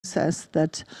process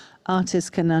that artists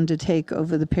can undertake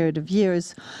over the period of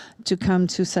years to come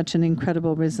to such an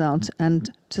incredible result.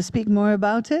 And to speak more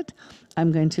about it,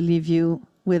 I'm going to leave you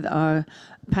with our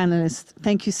panelists.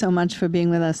 Thank you so much for being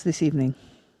with us this evening.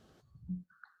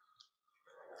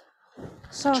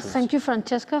 So thank you,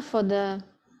 Francesca, for the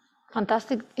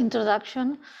fantastic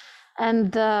introduction.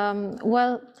 And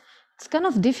well, it's kind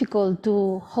of difficult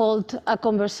to hold a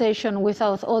conversation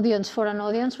without audience for an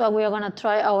audience, but we are going to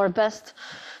try our best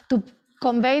to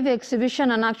convey the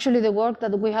exhibition and actually the work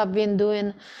that we have been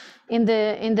doing in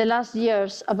the last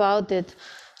years about it.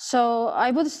 So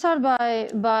I would start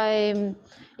by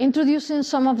introducing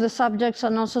some of the subjects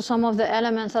and also some of the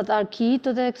elements that are key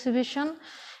to the exhibition.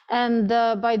 And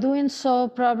by doing so,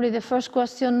 probably the first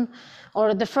question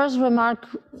or the first remark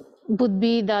would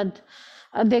be that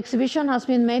the exhibition has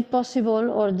been made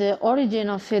possible, or the origin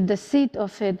of it, the seed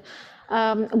of it,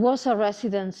 was a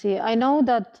residency. I know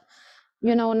that,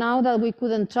 you know, now that we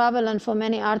couldn't travel, and for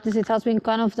many artists it has been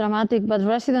kind of dramatic, but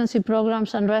residency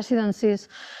programs and residencies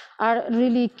are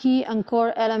really key and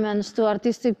core elements to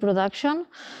artistic production.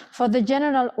 For the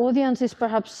general audience, it's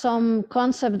perhaps some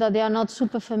concept that they are not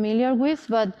super familiar with,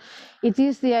 but it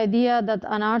is the idea that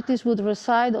an artist would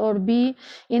reside or be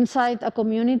inside a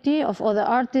community of other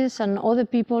artists and other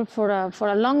people for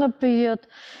a longer period,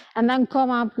 and then come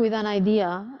up with an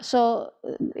idea. So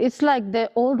it's like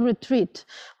the old retreat,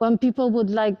 when people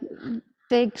would like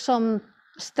take some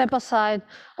step aside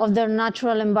of their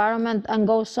natural environment and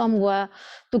go somewhere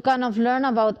to kind of learn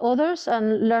about others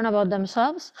and learn about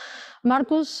themselves.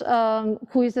 Markus,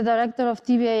 who is the director of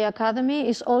TVA Academy,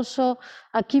 is also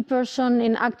a key person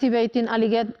in activating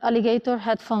Alligator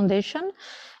Head Foundation.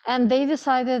 And they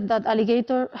decided that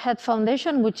Alligator Head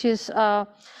Foundation, which is a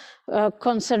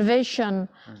conservation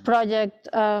project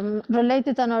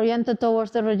related and oriented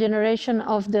towards the regeneration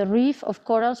of the reef of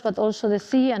corals, but also the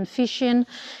sea and fishing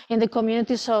in the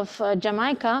communities of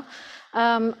Jamaica.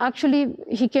 Actually,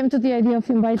 he came to the idea of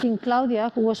inviting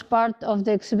Claudia, who was part of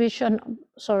the expedition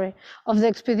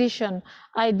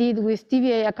I did with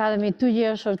TVA Academy 2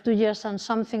 years and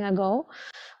something ago.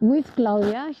 With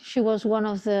Claudia, she was one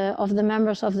of the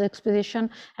members of the expedition,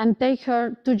 and take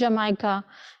her to Jamaica.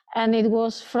 And it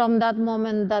was from that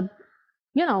moment that,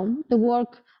 you know, the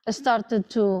work started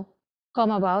to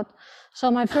come about. So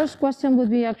my first question would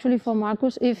be actually for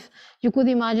Markus, if you could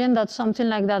imagine that something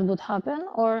like that would happen,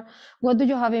 or what do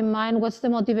you have in mind? What's the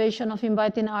motivation of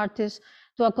inviting artists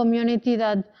to a community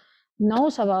that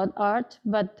knows about art,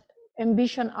 but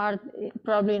envision art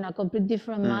probably in a completely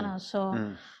different manner?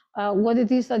 So what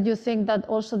it is that you think that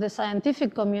also the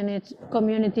scientific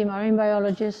community, marine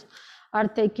biologists, are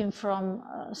taking from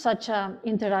such an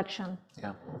interaction?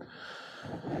 Yeah.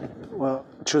 Well,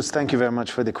 Chus, thank you very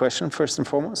much for the question, first and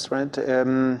foremost, right?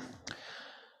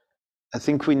 I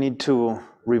think we need to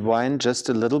rewind just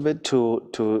a little bit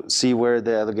to see where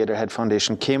the Alligator Head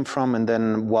Foundation came from, and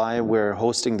then why we're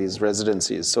hosting these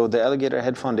residencies. So the Alligator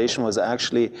Head Foundation was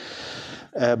actually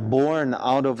born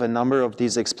out of a number of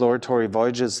these exploratory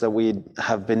voyages that we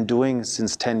have been doing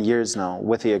since 10 years now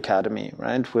with the Academy,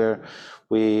 right? Where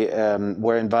we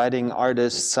were inviting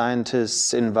artists,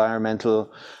 scientists,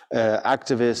 environmental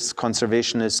activists,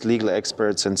 conservationists, legal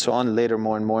experts, and so on, later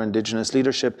more and more indigenous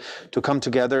leadership, to come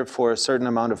together for a certain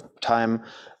amount of time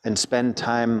and spend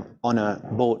time on a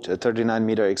boat, a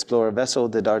 39-meter explorer vessel,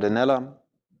 the Dardanella,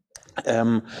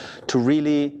 to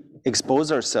really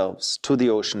expose ourselves to the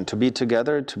ocean, to be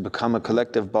together, to become a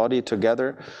collective body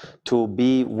together, to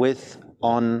be with,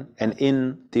 on, and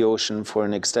in the ocean for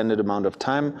an extended amount of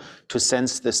time, to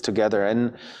sense this together.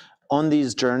 And on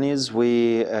these journeys,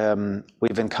 we've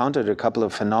encountered a couple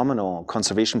of phenomenal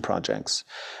conservation projects.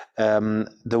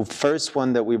 The first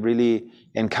one that we really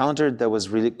encountered that was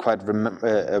really quite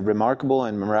remarkable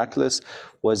and miraculous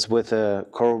was with a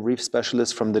coral reef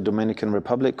specialist from the Dominican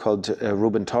Republic called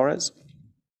Ruben Torres,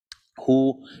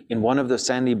 who in one of the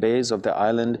sandy bays of the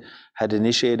island had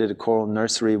initiated a coral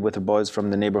nursery with the boys from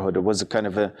the neighborhood. It was a kind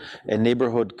of a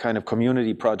neighborhood kind of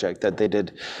community project that they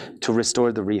did to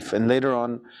restore the reef. And later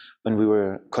on, when we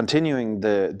were continuing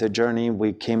the journey,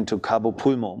 we came to Cabo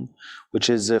Pulmón, which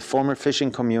is a former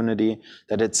fishing community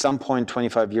that at some point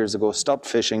 25 years ago stopped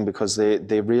fishing because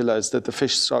they realized that the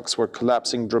fish stocks were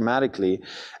collapsing dramatically,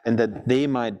 and that they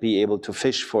might be able to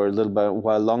fish for a little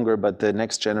while longer, but the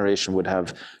next generation would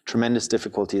have tremendous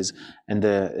difficulties, and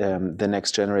the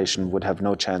next generation would have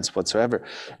no chance whatsoever.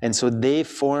 And so they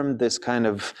formed this kind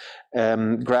of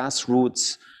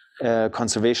grassroots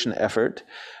conservation effort,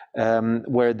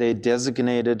 where they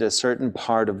designated a certain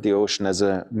part of the ocean as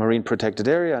a marine protected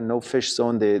area, no fish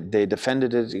zone. They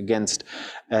defended it against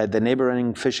the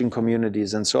neighboring fishing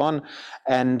communities and so on.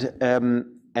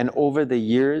 And over the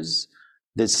years,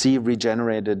 the sea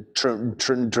regenerated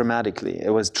dramatically.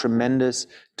 It was tremendous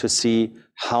to see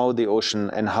how the ocean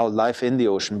and how life in the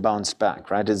ocean bounced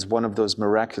back, right? It's one of those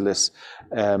miraculous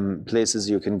places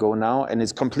you can go now, and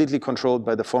it's completely controlled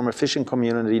by the former fishing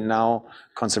community, now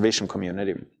conservation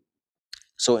community.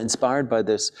 So inspired by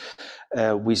this,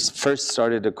 we first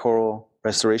started a coral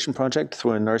restoration project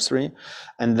through a nursery.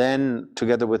 And then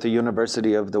together with the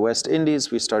University of the West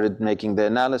Indies, we started making the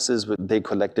analysis. They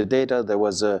collected data. There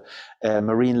was a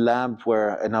marine lab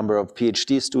where a number of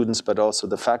PhD students, but also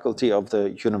the faculty of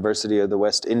the University of the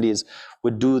West Indies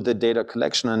would do the data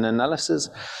collection and analysis.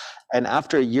 And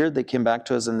after a year, they came back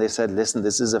to us and they said, listen,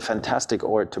 this is a fantastic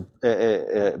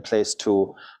place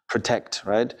to protect,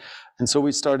 right? And so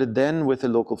we started then with the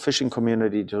local fishing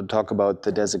community to talk about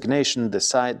the designation, the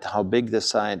site, how big the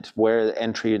site, where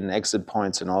entry and exit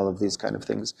points and all of these kind of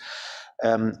things.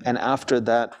 And after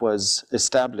that was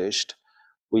established,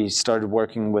 we started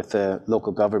working with the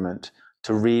local government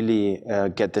to really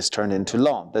get this turned into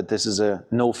law, that this is a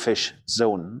no-fish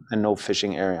zone and no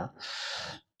fishing area.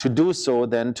 To do so,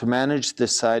 then, to manage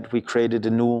this site, we created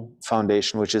a new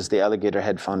foundation, which is the Alligator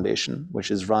Head Foundation, which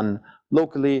is run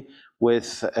locally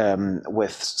with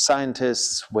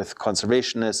scientists, with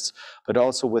conservationists, but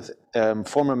also with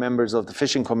former members of the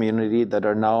fishing community that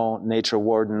are now nature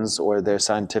wardens or they're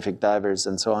scientific divers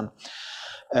and so on.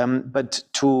 But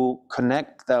to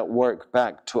connect that work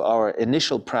back to our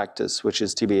initial practice, which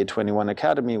is TBA 21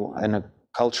 Academy and a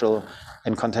cultural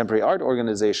and contemporary art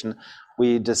organization,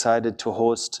 we decided to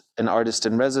host an artist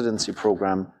in residency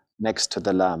program next to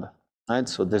the lab, right?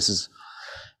 So this is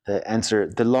the answer,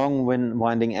 the long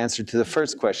winding answer to the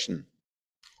first question.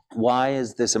 Why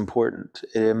is this important?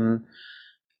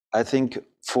 I think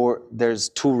there's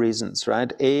two reasons,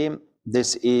 right?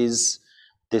 This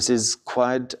is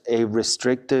quite a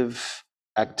restrictive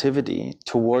activity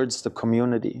towards the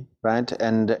community, right?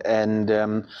 And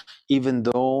even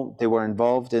though they were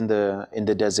involved in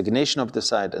the designation of the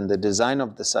site and the design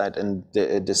of the site and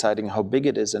deciding how big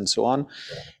it is and so on,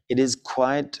 it is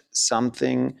quite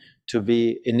something to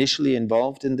be initially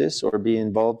involved in this or be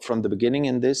involved from the beginning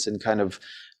in this and kind of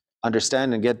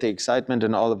understand and get the excitement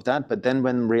and all of that. But then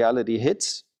when reality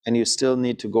hits and you still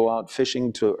need to go out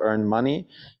fishing to earn money,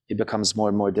 it becomes more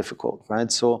and more difficult, right?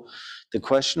 So the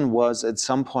question was, at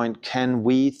some point, can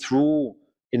we, through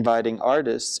inviting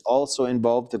artists, also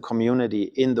involve the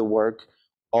community in the work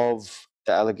of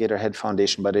the Alligator Head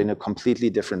Foundation, but in a completely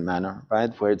different manner,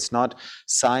 right? Where it's not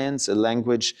science, a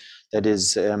language that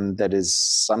is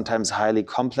sometimes highly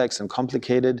complex and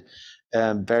complicated,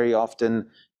 very often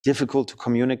difficult to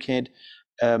communicate.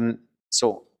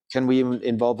 So can we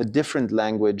involve a different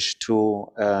language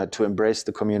to embrace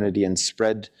the community and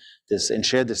spread this and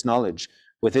share this knowledge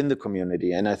within the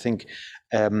community? And I think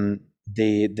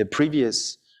the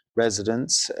previous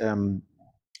residents,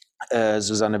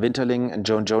 Susanne Winterling and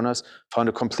Joan Jonas, found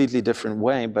a completely different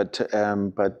way, but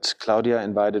Claudia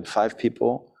invited 5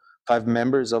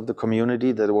 members of the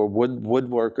community that were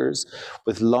woodworkers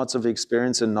with lots of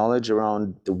experience and knowledge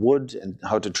around the wood and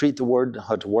how to treat the wood,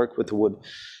 how to work with the wood,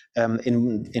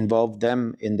 involved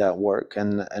them in that work.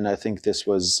 And I think this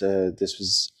was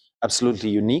absolutely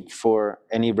unique for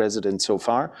any resident so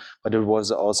far, but it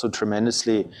was also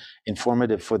tremendously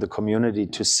informative for the community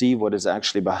to see what is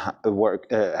actually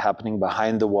happening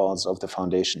behind the walls of the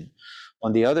foundation.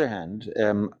 On the other hand,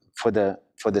 for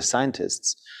the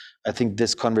scientists, I think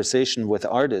this conversation with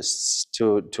artists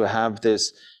to have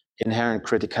this inherent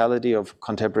criticality of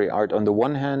contemporary art on the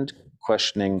one hand,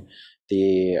 questioning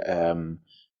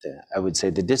I would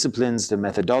say the disciplines, the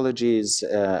methodologies,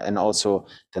 and also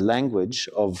the language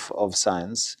of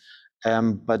science,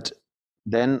 but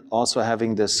then also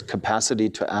having this capacity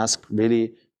to ask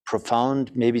really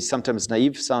profound, maybe sometimes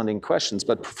naive sounding questions,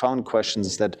 but profound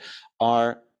questions that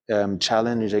are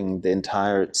challenging the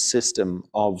entire system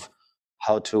of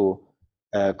how to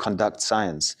conduct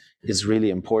science is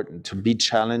really important. To be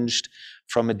challenged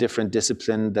from a different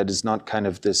discipline that is not kind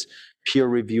of this peer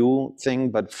review thing,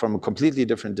 but from a completely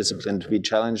different discipline, to be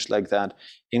challenged like that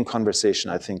in conversation,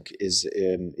 I think is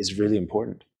really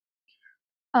important.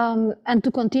 And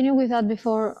to continue with that,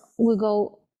 before we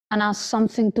go and ask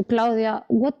something to Claudia,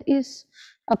 what is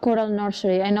a coral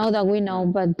nursery? I know that we know,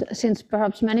 but since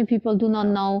perhaps many people do not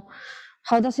know,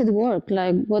 how does it work?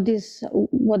 Like,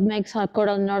 what makes a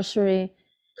coral nursery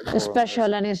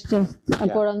special and is just a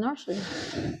coral nursery?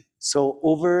 So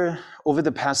over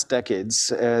the past decades,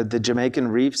 the Jamaican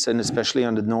reefs, and especially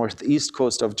on the northeast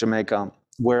coast of Jamaica,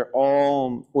 where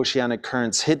all oceanic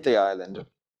currents hit the island,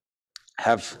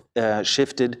 have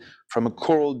shifted from a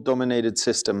coral-dominated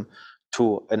system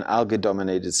to an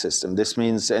algae-dominated system. This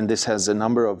means, and this has a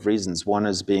number of reasons. One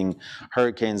is being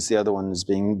hurricanes, the other one is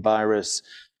being virus,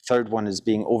 third one is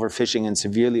being overfishing and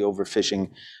severely overfishing.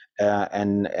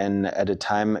 And at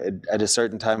a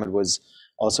certain time, it was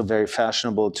also very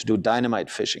fashionable to do dynamite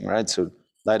fishing, right? So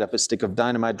light up a stick of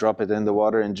dynamite, drop it in the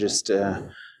water, and just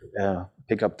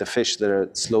pick up the fish that are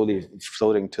slowly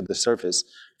floating to the surface,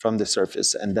 from the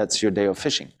surface, and that's your day of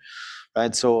fishing,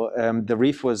 right? So the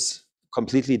reef was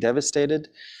completely devastated.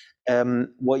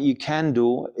 What you can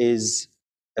do is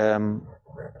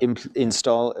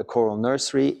install a coral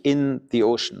nursery in the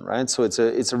ocean, right? So it's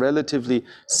a relatively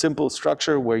simple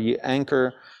structure where you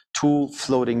anchor two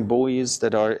floating buoys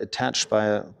that are attached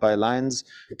by lines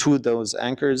to those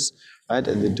anchors, right?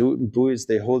 And the buoys,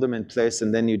 they hold them in place,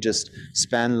 and then you just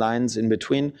span lines in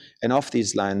between. And off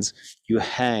these lines, you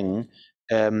hang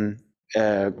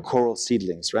coral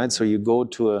seedlings, right? So you go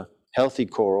to a healthy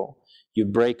coral, you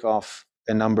break off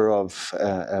a number of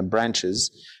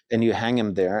branches, and you hang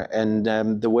them there.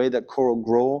 And the way that coral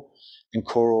grow and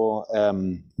coral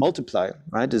multiply,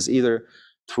 right, is either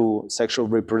through sexual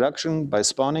reproduction by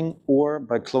spawning or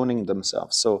by cloning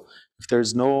themselves. So if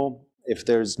there's no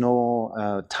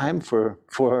time for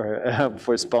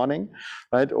spawning,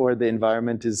 right, or the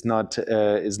environment is not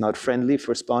friendly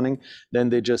for spawning, then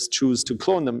they just choose to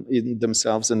clone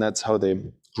themselves, and that's how they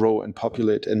grow and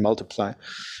populate and multiply.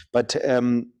 But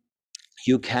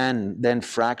you can then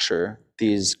fracture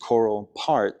these coral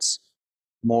parts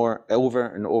more over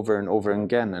and over and over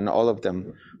again, and all of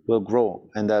them will grow.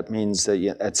 And that means that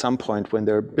at some point, when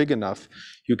they're big enough,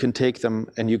 you can take them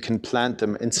and you can plant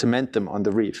them and cement them on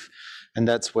the reef. And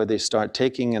that's where they start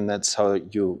taking, and that's how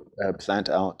you plant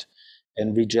out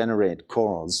and regenerate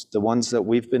corals. The ones that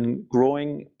we've been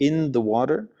growing in the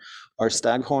water are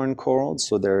staghorn corals,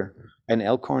 so they're and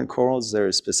elkhorn corals. They're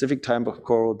a specific type of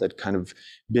coral that kind of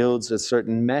builds a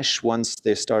certain mesh once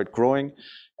they start growing,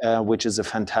 which is a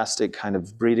fantastic kind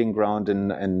of breeding ground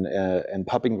and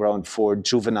pupping ground for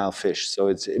juvenile fish. So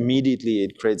it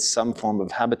creates some form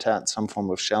of habitat, some form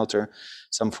of shelter,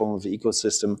 some form of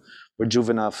ecosystem where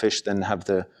juvenile fish then have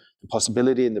the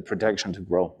possibility and the protection to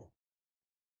grow.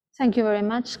 Thank you very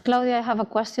much. Claudia, I have a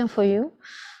question for you.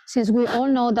 Since we all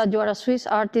know that you are a Swiss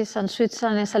artist, and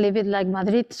Switzerland is a little bit like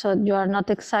Madrid, so you are not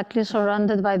exactly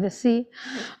surrounded by the sea,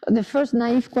 the first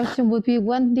naive question would be,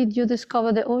 when did you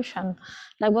discover the ocean?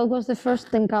 Like, what was the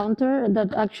first encounter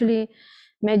that actually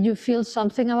made you feel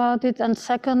something about it? And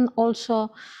second,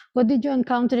 also, what did you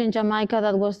encounter in Jamaica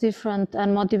that was different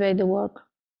and motivate the work?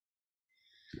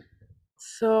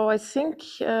 So I think,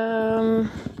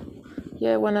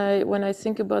 when I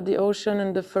think about the ocean,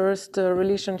 and the first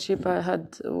relationship I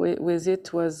had with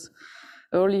it was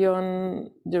early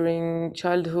on during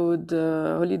childhood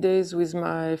holidays with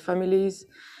my families,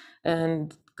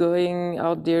 and going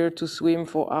out there to swim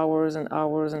for hours and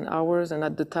hours and hours. And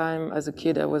at the time, as a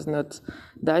kid, I was not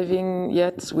diving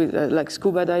yet, with like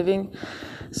scuba diving.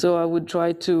 So I would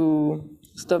try to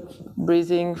stop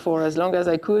breathing for as long as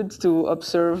I could to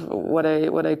observe what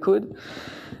I could.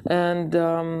 And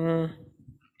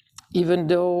even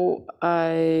though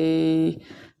I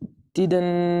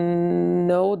didn't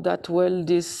know that well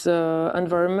this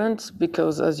environment,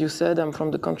 because as you said, I'm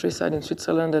from the countryside in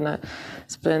Switzerland, and I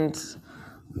spent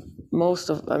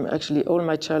actually all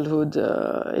my childhood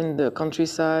in the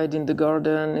countryside, in the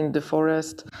garden, in the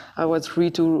forest. I was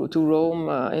free to roam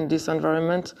in this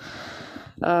environment.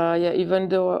 Even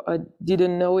though I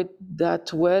didn't know it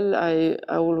that well, I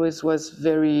always was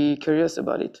very curious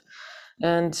about it.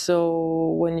 And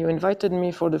so when you invited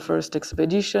me for the first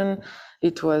expedition,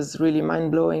 it was really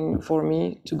mind-blowing for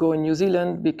me to go in New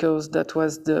Zealand, because that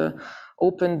was the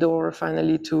open door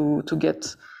finally to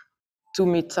get to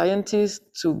meet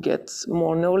scientists, to get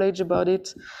more knowledge about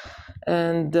it.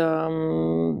 And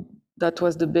that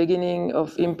was the beginning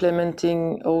of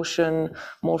implementing ocean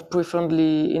more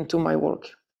profoundly into my work.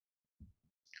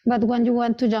 But when you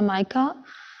went to Jamaica,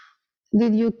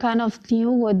 did you kind of knew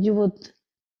what you would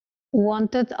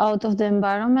wanted out of the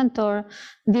environment, or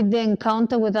did the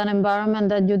encounter with an environment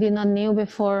that you did not know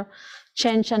before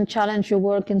change and challenge your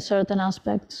work in certain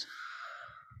aspects?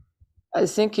 I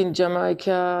think in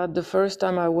Jamaica, the first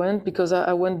time I went, because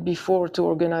I went before to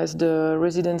organize the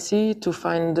residency, to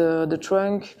find the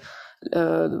trunk,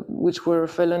 which were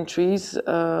fallen trees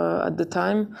at the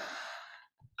time.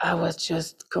 I was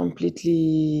just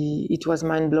completely, it was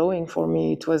mind-blowing for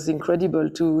me. It was incredible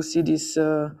to see this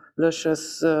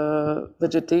luscious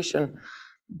vegetation.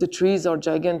 The trees are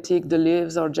gigantic, the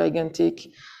leaves are gigantic.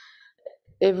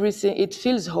 Everything, it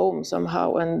feels home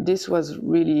somehow. And this was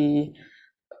really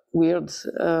weird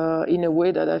in a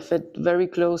way that I felt very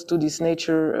close to this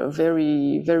nature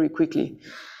very, very quickly.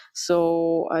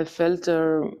 So I felt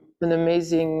an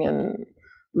amazing and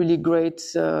really great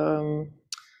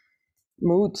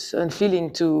mood and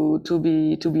feeling to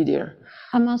be there.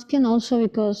 I'm asking also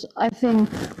because I think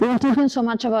we are talking so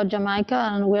much about Jamaica,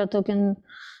 and we are talking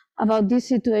about this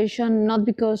situation not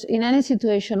because in any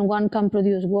situation one can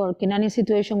produce work, in any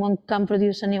situation one can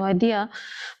produce a new idea,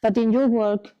 but in your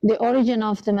work, the origin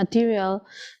of the material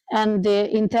and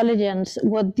the intelligence,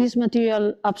 what this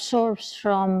material absorbs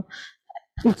from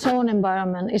its own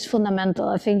environment is fundamental.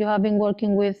 I think you have been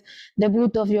working with the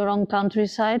wood of your own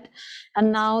countryside,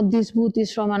 and now this wood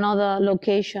is from another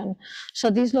location. So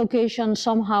this location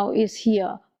somehow is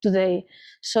here today.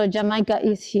 So Jamaica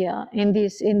is here in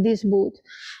this wood.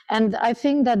 And I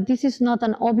think that this is not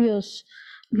an obvious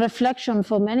reflection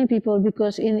for many people,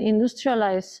 because in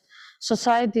industrialized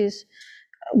societies,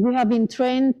 we have been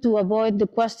trained to avoid the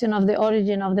question of the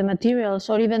origin of the materials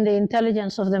or even the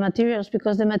intelligence of the materials,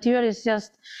 because the material is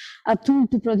just a tool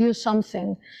to produce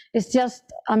something. It's just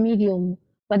a medium,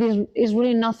 but it's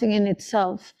really nothing in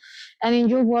itself. And in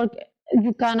your work,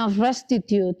 you kind of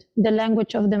restitute the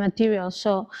language of the material.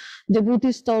 So the wood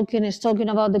is talking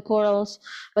about the corals,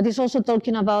 but it's also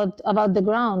talking about the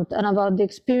ground and about the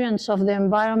experience of the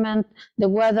environment, the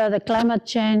weather, the climate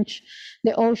change,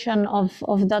 the ocean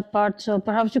of that part. So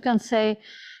perhaps you can say,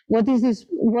 what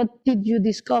did you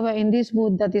discover in this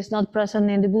wood that is not present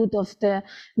in the wood of the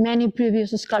many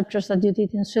previous sculptures that you did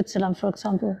in Switzerland, for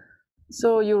example?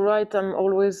 So you're right, I'm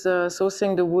always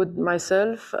sourcing the wood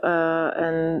myself,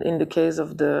 and in the case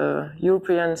of the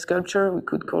European sculpture, we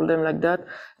could call them like that,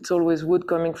 it's always wood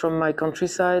coming from my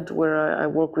countryside, where I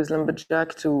work with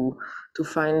lumberjack to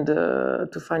find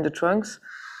the trunks.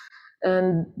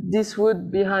 And this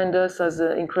wood behind us has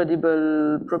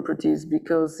incredible properties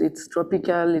because it's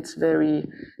tropical, it's very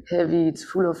heavy, it's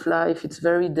full of life, it's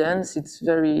very dense, it's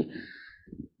very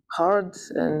hard,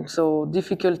 and so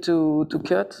difficult to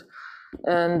cut.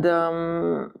 And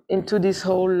into this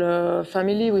whole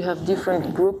family, we have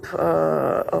different group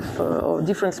of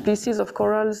different species of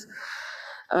corals,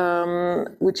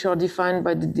 which are defined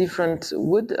by the different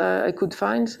wood I could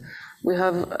find. We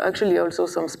have actually also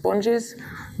some sponges.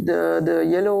 The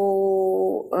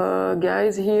yellow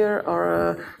guys here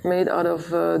are made out of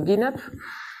guinep,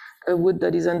 a wood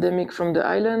that is endemic from the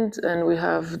island, and we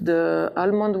have the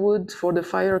almond wood for the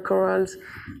fire corals,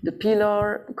 the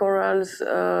pillar corals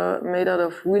made out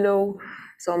of willow,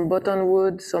 some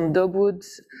buttonwood, some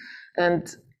dogwoods,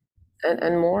 and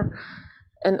more.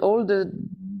 And all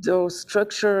those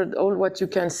structure, all what you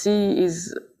can see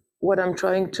is what I'm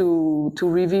trying to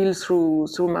reveal through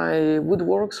my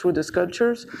woodwork, through the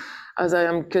sculptures, as I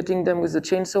am cutting them with the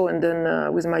chainsaw, and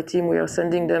then with my team we are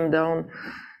sending them down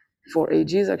for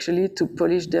ages, actually, to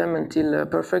polish them until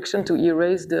perfection, to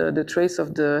erase the trace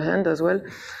of the hand as well,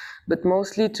 but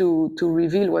mostly to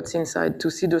reveal what's inside, to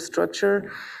see the structure,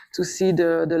 to see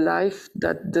the life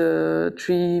that the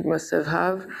tree must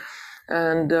have,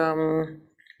 and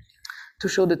to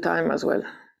show the time as well.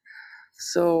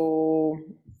 So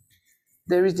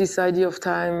there is this idea of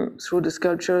time through the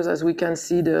sculptures, as we can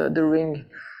see the ring,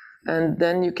 and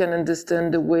then you can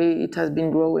understand the way it has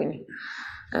been growing.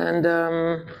 And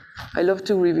I love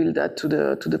to reveal that to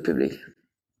the public.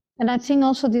 And I think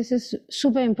also this is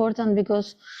super important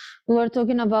because we were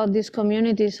talking about these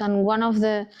communities, and one of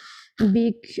the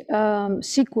big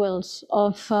sequels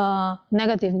of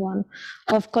negative one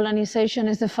of colonization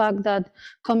is the fact that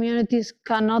communities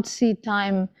cannot see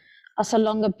time as a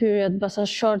longer period, but a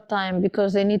short time,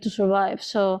 because they need to survive.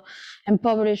 So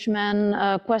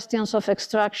impoverishment, questions of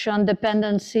extraction,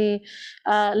 dependency,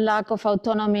 lack of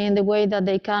autonomy in the way that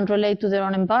they can relate to their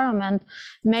own environment,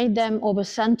 made them over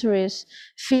centuries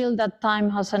feel that time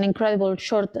has an incredible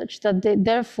shortage, that they,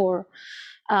 therefore,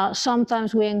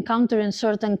 sometimes we encounter in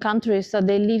certain countries that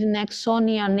they live next so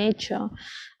near nature,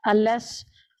 less,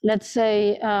 let's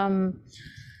say,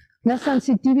 less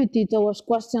sensitivity towards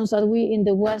questions that we in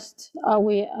the West are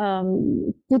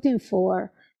putting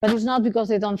forward. But it's not because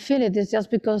they don't feel it, it's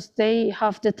just because they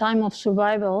have the time of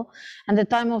survival, and the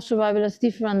time of survival is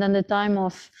different than the time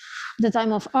of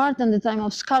art and the time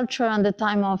of sculpture and the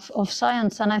time of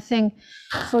science. And I think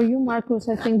for you, Markus,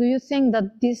 do you think that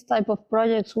this type of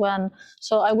projects,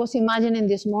 so I was imagining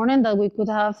this morning that we could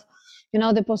have,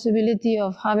 the possibility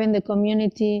of having the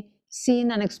community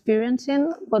seeing and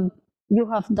experiencing what you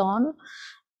have done.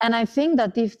 And I think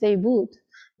that if they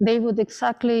would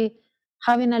exactly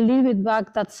having a little bit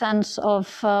back that sense of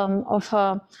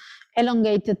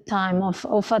elongated time,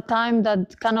 of a time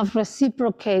that kind of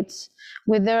reciprocates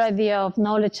with their idea of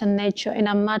knowledge and nature in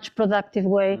a much productive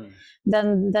way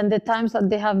than the times that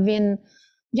they have been,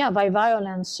 by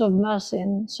violence,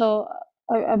 submersing. So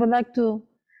I would like to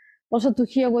also to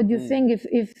hear what you think,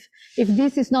 if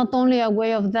this is not only a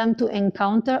way of them to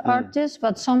encounter artists,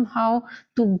 but somehow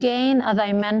to gain a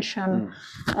dimension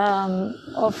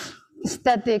of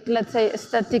aesthetic, let's say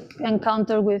aesthetic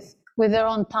encounter with their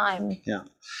own time. Yeah,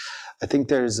 I think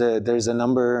there's a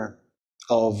number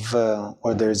of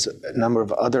there's a number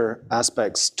of other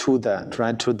aspects to that,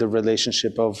 right? To the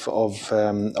relationship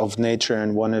of nature,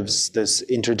 and one is this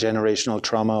intergenerational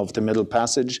trauma of the Middle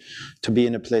Passage, to be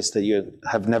in a place that you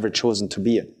have never chosen to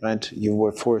be in, right? You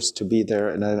were forced to be there,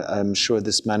 and I'm sure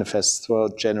this manifests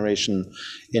throughout generation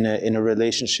in a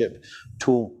relationship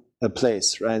to a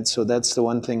place, right? So that's the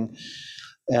one thing.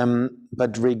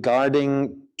 But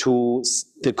regarding to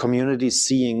the community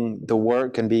seeing the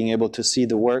work and being able to see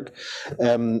the work,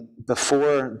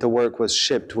 before the work was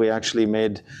shipped, we actually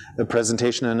made a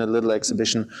presentation and a little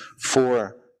exhibition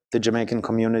for the Jamaican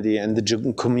community and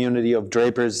the community of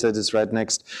drapers that is right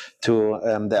next to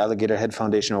the Alligator Head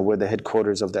Foundation, or where the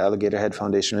headquarters of the Alligator Head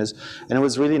Foundation is. And it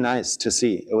was really nice to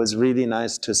see. It was really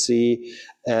nice to see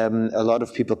a lot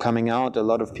of people coming out, a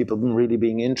lot of people really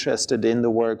being interested in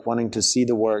the work, wanting to see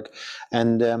the work,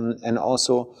 and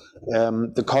also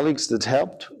the colleagues that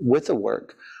helped with the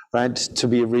work, right, to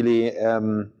be really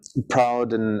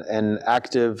proud and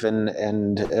active and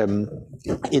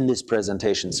in this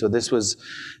presentation. So this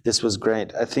was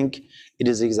great. I think it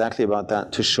is exactly about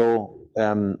that, to show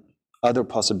other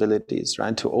possibilities,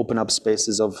 right, to open up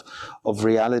spaces of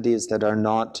realities that are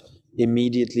not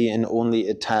immediately and only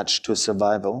attached to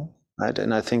survival, right?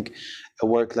 And I think a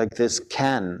work like this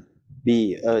can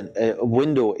be a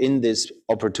window in this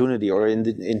opportunity, or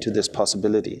into this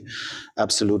possibility.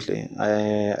 Absolutely.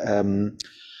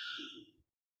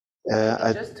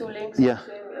 Just to link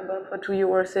something about what you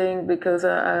were saying, because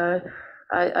I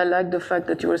like the fact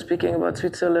that you were speaking about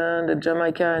Switzerland and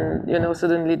Jamaica, and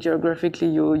suddenly geographically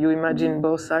you imagine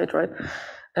both sides, right?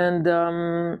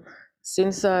 And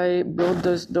since I brought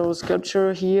those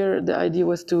sculpture here, the idea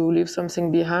was to leave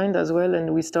something behind as well,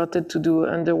 and we started to do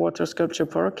underwater sculpture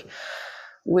park.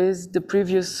 With the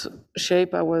previous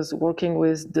shape, I was working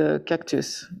with the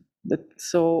cactus.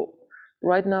 So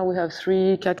right now we have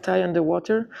 3 cacti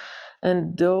underwater,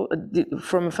 and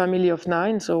from a family of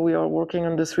 9, so we are working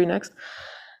on the 3 next.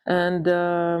 And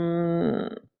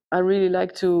I really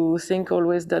like to think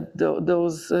always that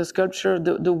those sculpture,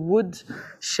 the wood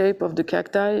shape of the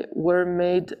cacti were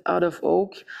made out of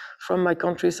oak from my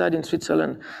countryside in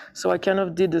Switzerland. So I kind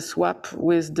of did a swap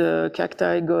with the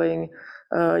cacti going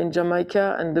in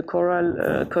Jamaica and the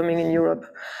coral coming in Europe.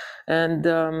 And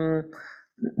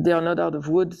they are not out of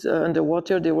wood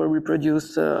underwater. They were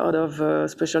reproduced out of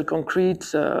special concrete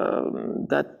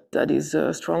that is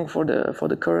strong for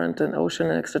the current and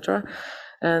ocean, etc.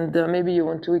 And maybe you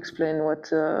want to explain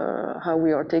how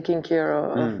we are taking care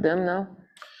of them now.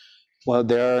 Well,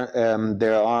 they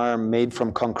are made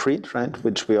from concrete, right?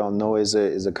 Which we all know is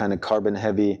a kind of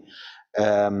carbon-heavy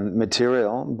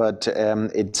material, but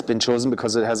it's been chosen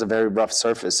because it has a very rough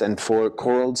surface. And for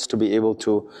corals to be able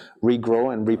to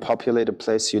regrow and repopulate a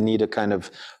place, you need a kind of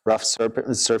rough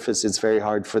surface. It's very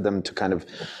hard for them to kind of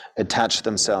attach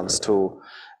themselves to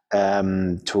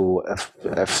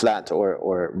a flat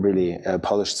or really a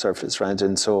polished surface, right?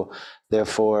 And so,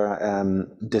 therefore,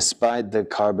 despite the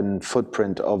carbon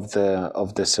footprint of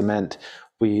the cement,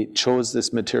 we chose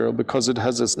this material because it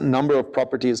has a number of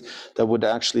properties that would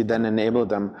actually then enable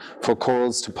them for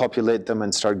corals to populate them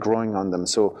and start growing on them.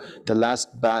 So the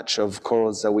last batch of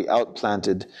corals that we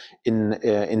outplanted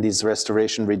in these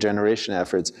restoration regeneration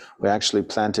efforts were actually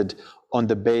planted on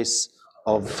the base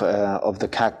of the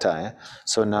cacti.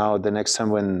 So now the next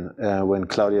time when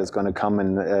Claudia is going to come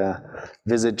and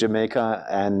visit Jamaica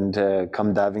and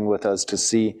come diving with us to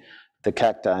see the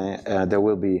cacti, there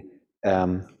will be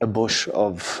a bush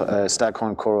of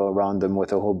staghorn coral around them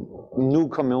with a whole new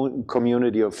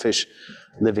community of fish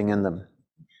living in them.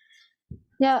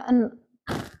 Yeah, and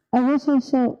I was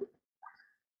also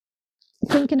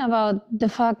thinking about the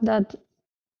fact that,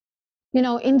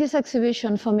 in this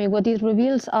exhibition, for me, what it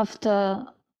reveals after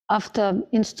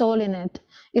installing it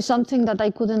is something that I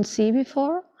couldn't see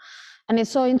before. And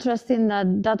it's so interesting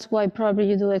that that's why probably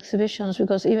you do exhibitions,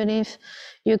 because even if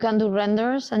you can do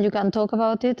renders and you can talk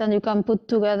about it and you can put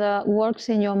together works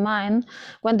in your mind,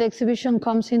 when the exhibition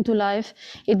comes into life,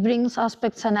 it brings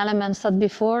aspects and elements that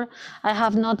before I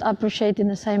have not appreciated in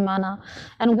the same manner.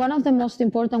 And one of the most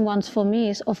important ones for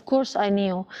me is, of course, I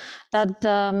knew that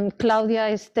Claudia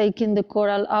is taking the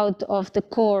coral out of the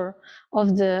core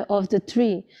of the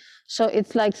tree. So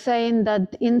it's like saying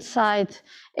that inside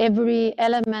every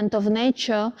element of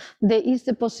nature, there is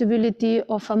the possibility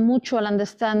of a mutual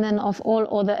understanding of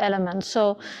all other elements.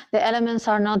 So the elements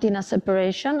are not in a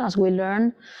separation, as we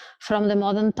learn from the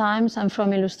modern times and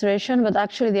from illustration, but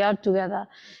actually they are together.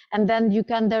 And then you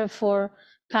can therefore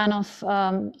kind of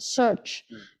search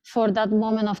for that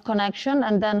moment of connection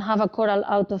and then have a coral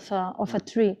out of a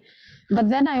tree. But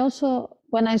then I also,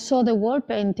 when I saw the wall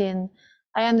painting,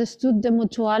 I understood the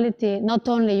mutuality. Not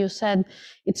only you said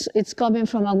it's coming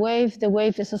from a wave. The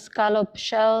wave is a scallop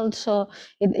shell, so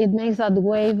it makes that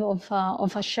wave of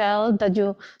a shell that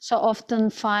you so often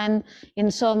find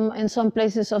in some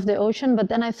places of the ocean. But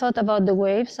then I thought about the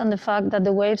waves and the fact that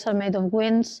the waves are made of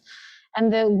winds,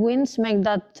 and the winds make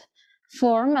that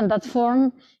form, and that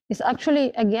form is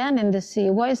actually again in the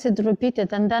sea. Why is it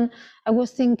repeated? And then I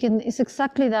was thinking, it's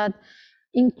exactly that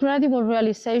incredible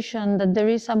realization that there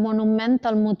is a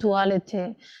monumental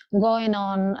mutuality going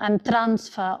on and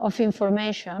transfer of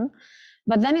information,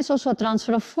 but then it's also a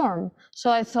transfer of form.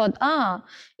 So I thought,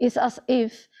 it's as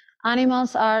if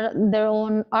animals are their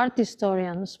own art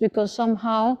historians, because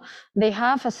somehow they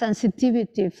have a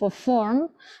sensitivity for form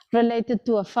related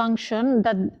to a function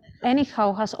that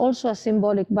anyhow has also a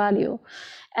symbolic value.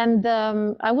 And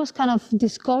I was kind of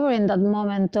discovering that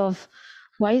moment of,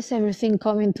 why is everything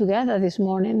coming together this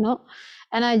morning, no?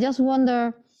 And I just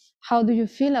wonder, how do you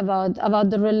feel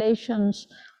about the relations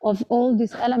of all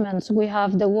these elements? We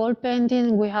have the wall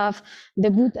painting, we have the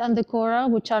wood and the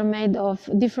coral, which are made of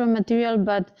different material,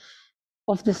 but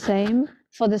of the same,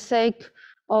 for the sake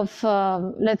of,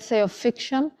 let's say, of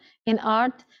fiction in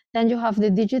art. Then you have the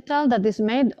digital that is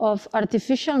made of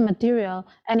artificial material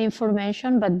and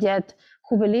information, but yet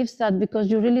who believes that because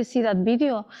you really see that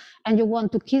video and you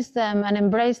want to kiss them and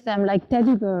embrace them like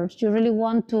teddy bears. You really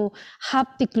want to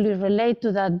haptically relate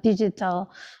to that digital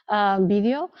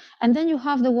video. And then you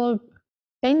have the wall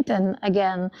painting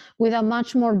again with a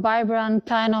much more vibrant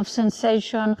kind of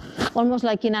sensation, almost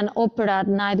like in an opera at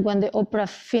night when the opera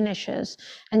finishes.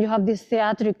 And you have this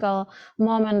theatrical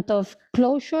moment of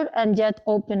closure and yet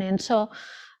opening. So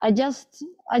I just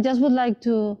would like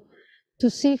to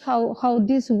see how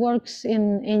this works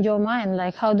in your mind.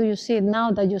 Like, how do you see it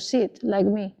now that you see it, like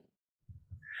me?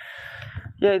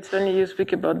 Yeah, it's funny you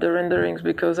speak about the renderings,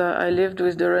 because I lived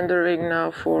with the rendering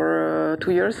now for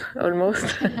 2 years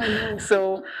almost.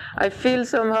 So I feel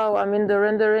somehow I'm in the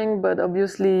rendering, but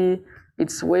obviously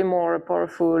it's way more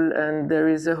powerful, and there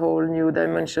is a whole new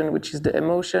dimension, which is the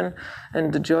emotion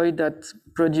and the joy that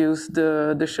produced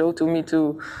the show to me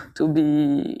to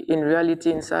be in reality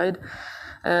inside.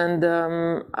 And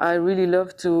I really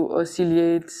love to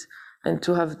oscillate and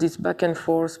to have this back and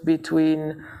forth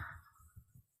between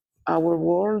our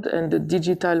world and the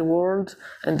digital world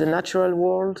and the natural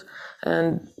world.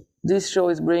 And this show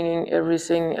is bringing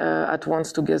everything at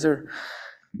once together,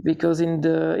 because in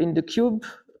the cube,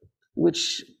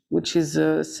 which is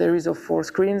a series of 4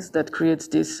 screens that creates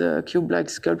this cube-like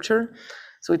sculpture.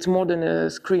 So it's more than a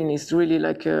screen; it's really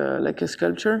like a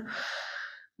sculpture.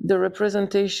 The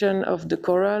representation of the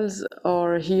corals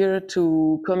are here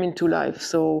to come into life.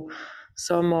 So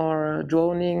some are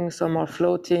drowning, some are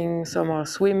floating, some are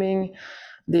swimming.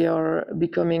 They are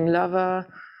becoming lava,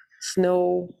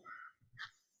 snow.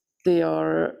 They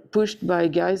are pushed by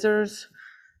geysers.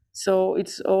 So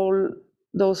it's all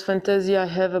those fantasies I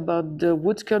have about the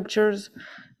wood sculptures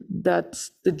that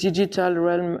the digital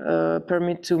realm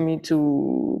permit to me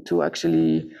to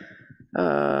actually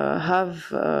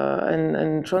have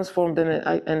and transform them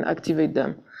and activate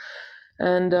them.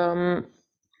 And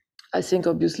I think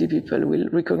obviously people will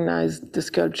recognize the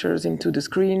sculptures into the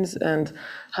screens and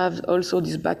have also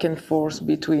this back and forth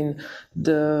between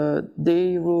the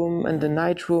day room and the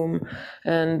night room.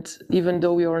 And even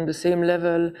though we are on the same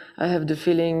level, I have the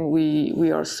feeling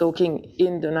we are soaking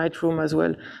in the night room as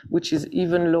well, which is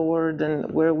even lower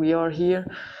than where we are here,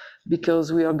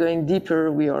 because we are going deeper.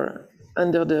 We are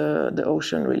under the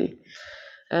ocean, really.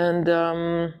 And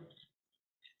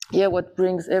yeah, what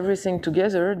brings everything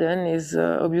together then is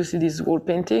obviously this wall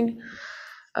painting,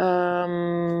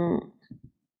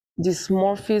 this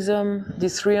morphism,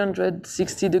 this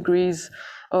 360 degrees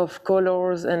of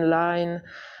colors and line,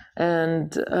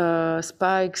 and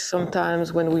spikes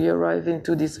sometimes when we arrive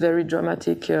into this very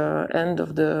dramatic end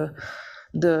of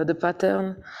the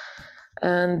pattern.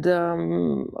 And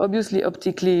obviously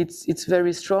optically it's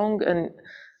very strong, and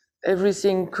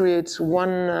everything creates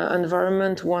one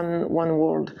environment, one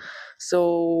world.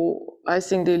 So I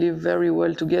think they live very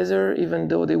well together, even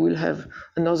though they will have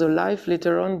another life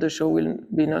later on. The show will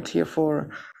be not here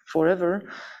forever,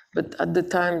 but at the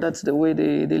time, that's the way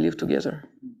they live together.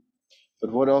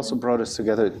 But what also brought us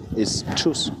together is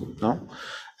Chus, no?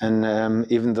 And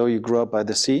even though you grew up by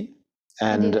the sea,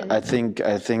 and I think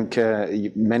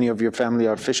many of your family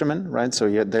are fishermen, right? So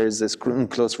there is this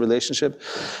close relationship.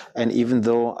 And even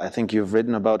though I think you've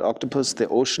written about octopus, the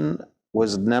ocean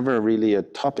was never really a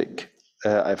topic,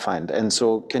 I find. And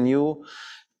so can you,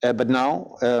 but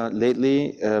now,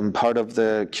 lately, part of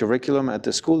the curriculum at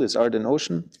the school is art and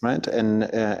ocean, right?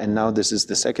 And now this is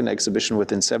the second exhibition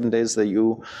within 7 days that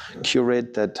you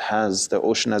curate that has the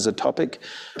ocean as a topic.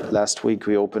 Last week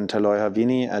we opened Taloi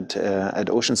Havini at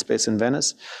Ocean Space in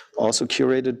Venice, also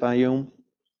curated by you.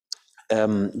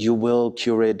 You will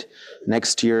curate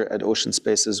next year at Ocean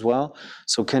Space as well.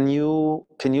 So can you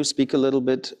speak a little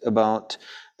bit about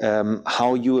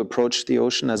how you approach the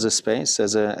ocean as a space,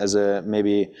 as a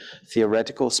maybe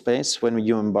theoretical space when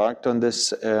you embarked on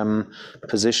this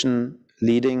position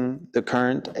leading the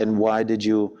current, and why did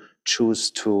you choose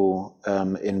to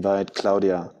invite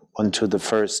Claudia onto the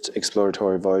first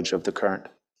exploratory voyage of the current?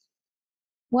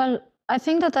 Well, I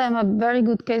think that I am a very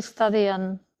good case study,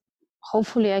 and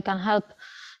hopefully I can help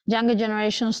younger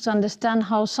generations to understand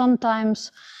how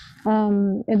sometimes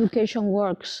education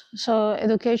works. So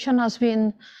education has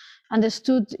been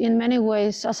understood in many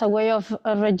ways as a way of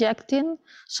rejecting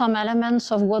some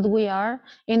elements of what we are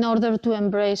in order to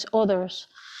embrace others.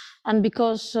 And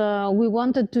because we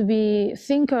wanted to be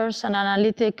thinkers and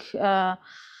analytic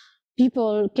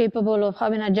people capable of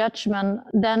having a judgment,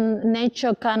 then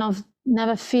nature kind of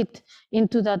never fit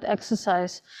into that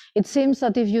exercise. It seems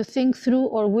that if you think through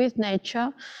or with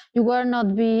nature, you will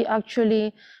not be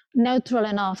actually neutral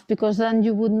enough, because then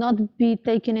you would not be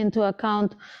taking into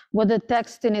account what the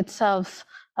text in itself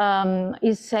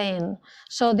is saying.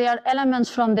 So there are elements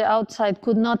from the outside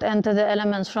could not enter the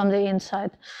elements from the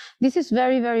inside. This is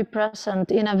very, very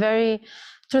present in a very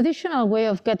traditional way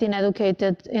of getting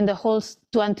educated in the whole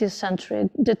 20th century.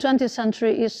 The 20th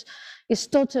century is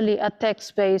totally a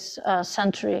text-based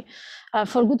century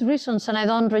for good reasons, and I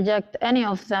don't reject any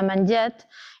of them. And yet,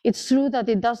 it's true that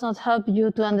it does not help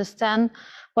you to understand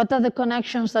what are the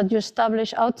connections that you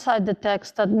establish outside the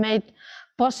text that made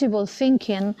possible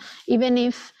thinking, even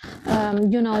if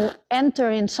you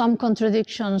enter in some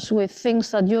contradictions with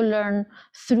things that you learn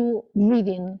through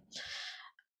reading.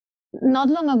 Not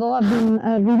long ago, I've been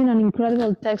reading an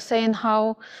incredible text saying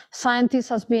how scientists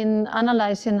have been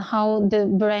analyzing how the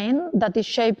brain that is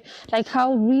shaped, like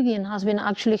how reading has been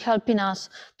actually helping us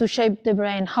to shape the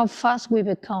brain, how fast we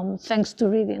become thanks to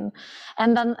reading.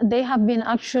 And then they have been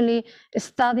actually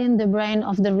studying the brain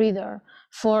of the reader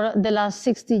for the last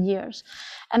 60 years.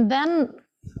 And then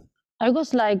I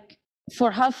was like, for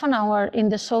half an hour in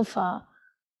the sofa,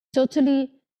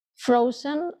 totally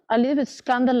frozen, a little bit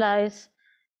scandalized.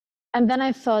 And then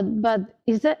I thought, but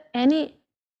is there any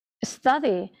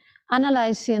study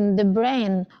analyzing the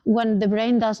brain when the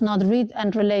brain does not read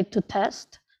and relate to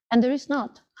text? And there is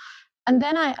not. And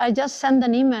then I just sent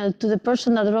an email to the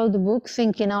person that wrote the book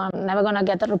thinking, oh, I'm never gonna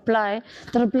get a reply.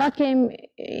 The reply came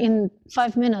in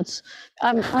 5 minutes.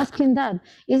 I'm asking that,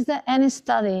 is there any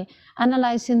study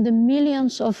analyzing the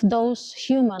millions of those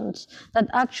humans that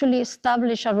actually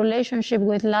establish a relationship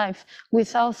with life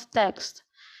without text?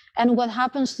 And what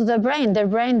happens to the brain? The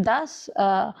brain does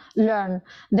learn.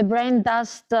 The brain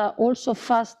does also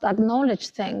fast acknowledge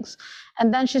things.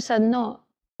 And then she said, no,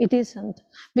 it isn't,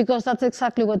 because that's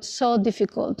exactly what's so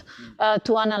difficult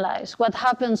to analyze. What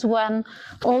happens when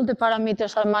all the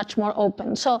parameters are much more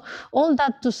open? So all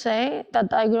that to say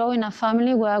that I grew in a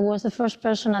family where I was the first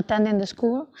person attending the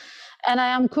school. And I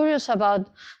am curious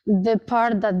about the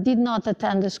part that did not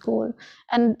attend the school.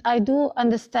 And I do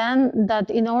understand that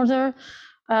in order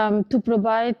to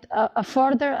provide a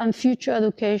further and future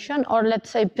education, or let's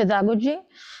say pedagogy,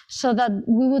 so that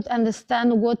we would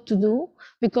understand what to do.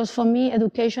 Because for me,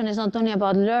 education is not only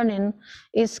about learning,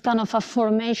 it's kind of a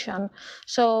formation.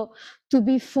 So to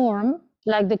be formed,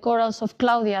 like the corals of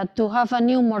Claudia, to have a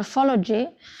new morphology,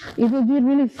 it would be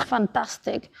really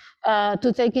fantastic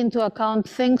to take into account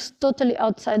things totally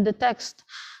outside the text.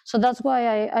 So that's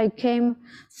why I came,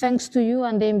 thanks to you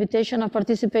and the invitation of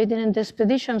participating in the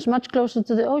expeditions much closer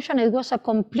to the ocean. It was a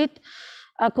complete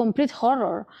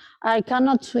horror. I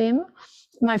cannot swim.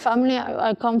 my family,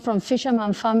 I come from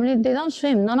fisherman family, they don't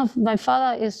swim. None of my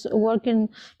father is working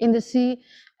in the sea,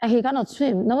 and he cannot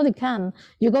swim. Nobody can.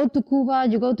 You go to Cuba,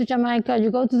 you go to Jamaica, you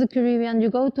go to the Caribbean, you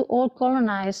go to all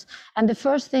colonized, and the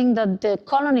first thing that the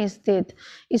colonists did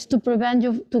is to prevent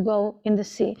you to go in the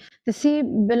sea. The sea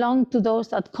belonged to those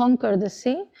that conquered the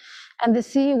sea, and the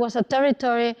sea was a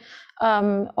territory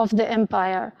of the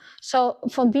empire. So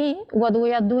for me, what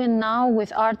we are doing now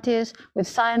with artists, with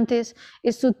scientists,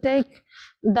 is to take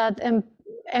that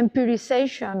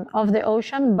empirization of the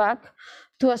ocean back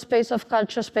to a space of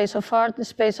culture, space of art, a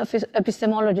space of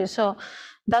epistemology. So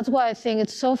that's why I think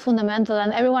it's so fundamental,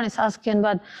 and everyone is asking,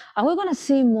 but are we gonna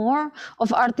see more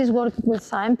of artists working with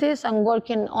scientists and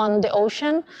working on the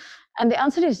ocean? And the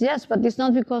answer is yes, but it's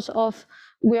not because of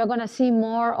we are gonna see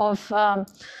more of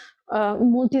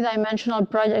multidimensional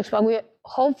projects, but we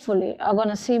hopefully are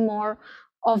gonna see more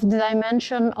of the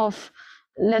dimension of,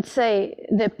 let's say,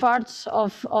 the parts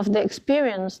of the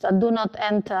experience that do not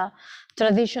enter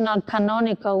traditional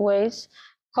canonical ways,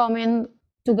 coming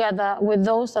together with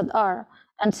those that are,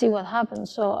 and see what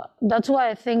happens. So that's why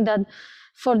I think that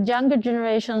for younger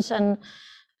generations and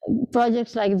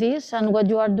projects like this and what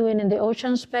you are doing in the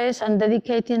ocean space and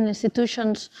dedicating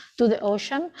institutions to the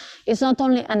ocean, it's not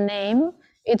only a name,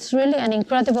 it's really an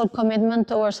incredible commitment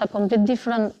towards a completely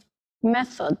different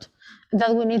method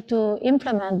that we need to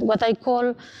implement, what I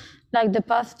call like the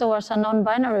path towards a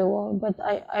non-binary world. But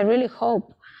I really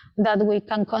hope that we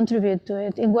can contribute to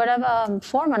it in whatever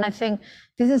form. And I think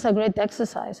this is a great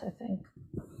exercise, I think.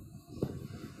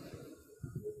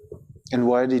 And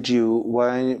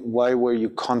why were you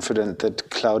confident that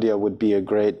Claudia would be a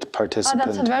great participant? Oh,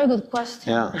 that's a very good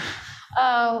question. Yeah.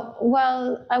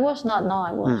 Well, I was not. No,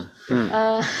 I was.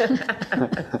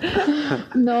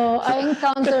 No, I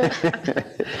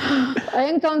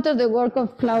encountered the work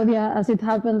of Claudia, as it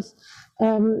happens,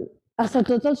 as a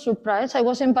total surprise. I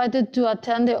was invited to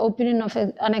attend the opening of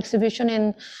an exhibition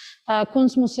in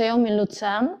Kunstmuseum in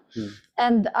Lucerne.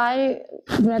 And I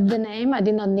read the name, I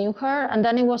did not know her. And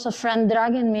then it was a friend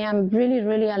dragging me. I'm really,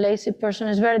 really a lazy person.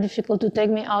 It's very difficult to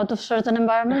take me out of certain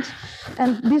environments.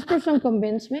 And this person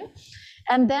convinced me.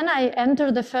 And then I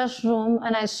entered the first room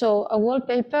and I saw a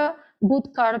wallpaper,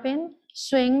 wood carving,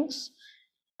 swings.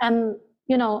 And,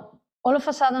 you know, all of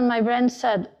a sudden my brain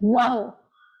said, wow.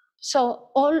 So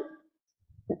all,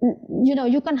 you know,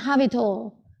 you can have it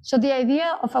all. So the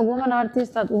idea of a woman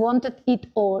artist that wanted it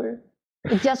all,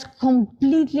 it just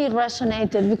completely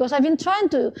resonated, because I've been trying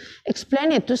to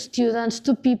explain it to students,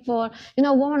 to people. You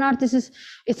know, woman artists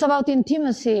it's about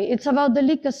intimacy, it's about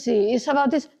delicacy, it's about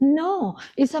this. No,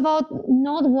 it's about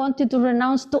not wanting to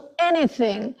renounce to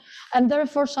anything. And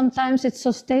therefore, sometimes it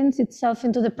sustains itself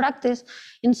into the practice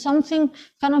in something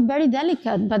kind of very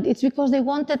delicate, but it's because they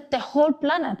wanted the whole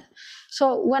planet.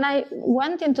 So when I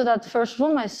went into that first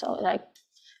room, I saw like,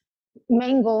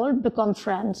 main goal, become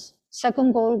friends.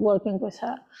 Second goal, working with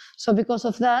her. So because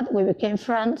of that, we became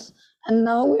friends, and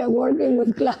now we are working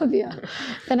with Claudia.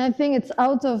 And I think it's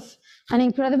out of an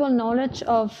incredible knowledge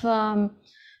of the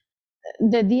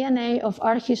DNA of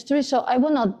art history. So I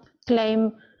will not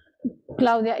claim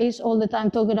Claudia is all the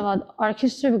time talking about art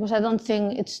history, because I don't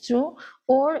think it's true,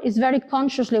 or is very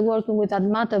consciously working with that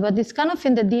matter, but it's kind of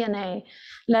in the DNA.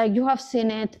 Like, you have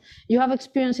seen it, you have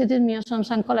experienced it in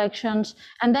museums and collections,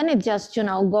 and then it just, you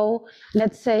know, go,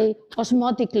 let's say,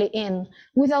 osmotically in,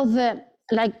 without the,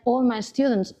 like all my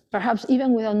students, perhaps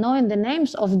even without knowing the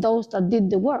names of those that did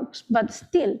the works, but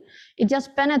still, it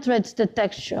just penetrates the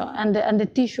texture and the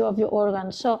tissue of your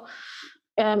organs. So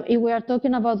if we are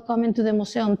talking about coming to the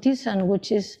Museo Thyssen,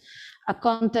 which is a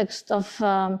context of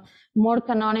more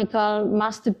canonical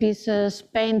masterpieces,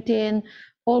 painting,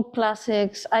 old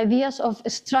classics, ideas of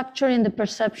structuring the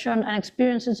perception and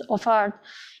experiences of art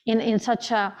in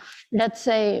such a, let's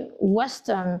say,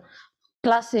 Western,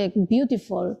 classic,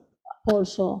 beautiful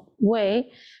also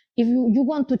way. If you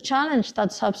want to challenge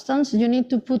that substance, you need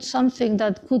to put something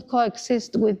that could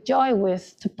coexist with joy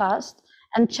with the past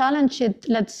and challenge it,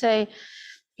 let's say,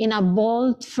 in a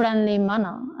bold, friendly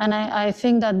manner. And I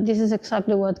think that this is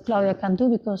exactly what Claudia can do,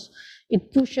 because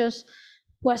it pushes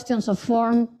questions of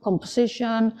form,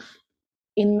 composition,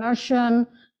 immersion,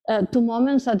 to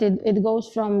moments that it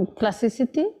goes from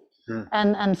classicity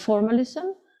and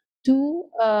formalism to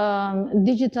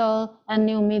digital and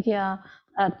new media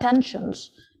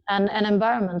tensions and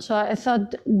environment. So I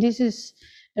thought this is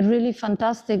really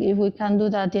fantastic if we can do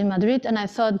that in Madrid. And I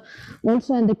thought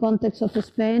also in the context of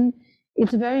Spain,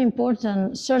 it's very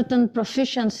important, certain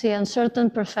proficiency and certain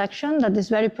perfection that is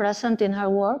very present in her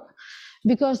work,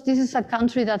 because this is a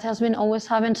country that has been always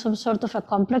having some sort of a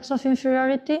complex of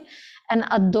inferiority, and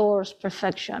adores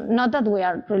perfection. Not that we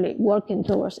are really working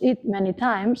towards it many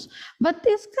times, but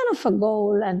it's kind of a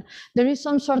goal, and there is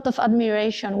some sort of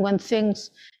admiration when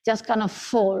things just kind of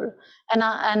fall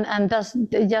and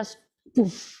they just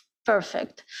poof,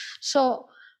 perfect. So,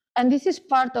 and this is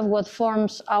part of what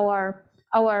forms our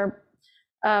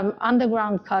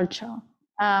underground culture.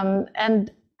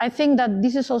 And I think that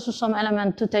this is also some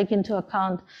element to take into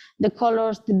account: the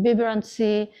colors, the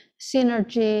vibrancy,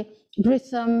 synergy,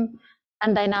 rhythm,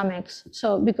 and dynamics.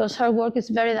 So, because her work is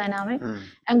very dynamic,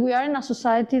 and we are in a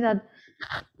society that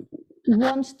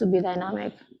wants to be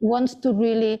dynamic, wants to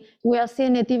really, we are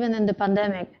seeing it even in the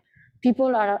pandemic.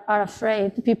 People are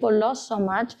afraid, people lost so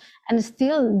much, and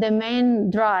still the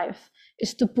main drive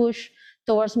is to push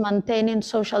towards maintaining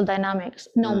social dynamics,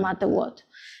 no matter what.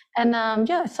 And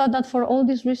yeah, I thought that for all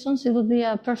these reasons, it would be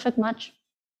a perfect match.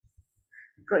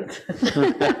 Great.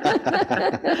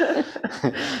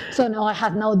 So no, I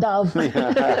had no doubt.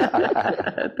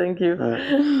 Thank you.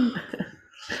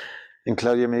 And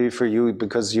Claudia, maybe for you,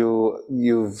 because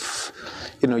you've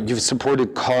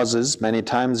supported causes many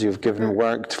times. You've given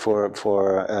work for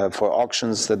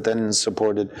auctions that then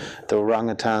supported the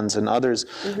orangutans and others.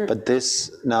 But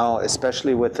this now,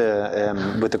 especially with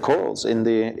the corals in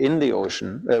the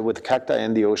ocean, with the cacti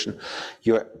in the ocean,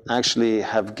 you actually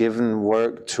have given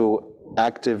work to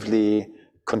actively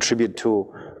contribute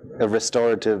to a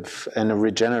restorative and a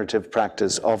regenerative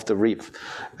practice of the reef.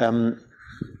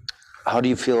 How do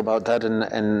you feel about that,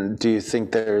 and do you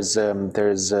think there's a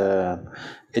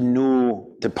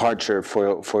new departure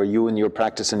for you in your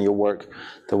practice and your work,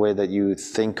 the way that you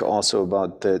think also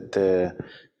about the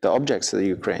objects that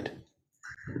you create?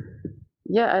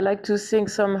 Yeah, I like to think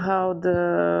somehow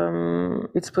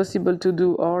it's possible to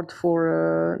do art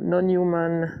for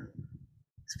non-human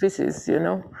species,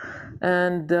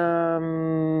 and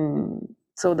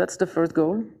so that's the first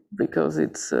goal, because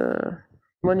it's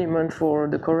monument for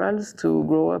the corals to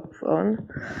grow up on,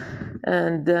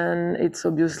 and then it's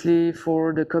obviously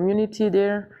for the community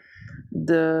there.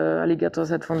 The Alligator's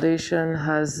Head Foundation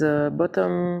has a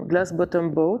glass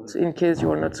bottom boat in case you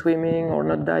are not swimming or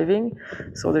not diving,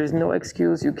 so there is no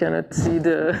excuse you cannot see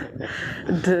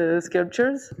the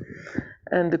sculptures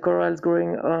and the corals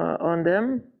growing on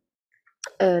them.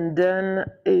 And then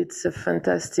it's a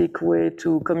fantastic way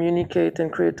to communicate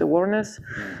and create awareness,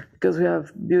 because we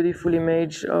have beautiful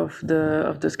image of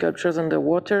the sculptures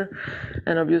underwater,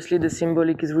 and obviously the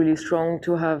symbolic is really strong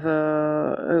to have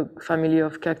a family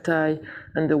of cacti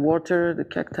underwater, the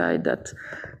cacti that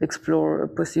explore a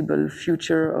possible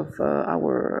future of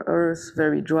our Earth,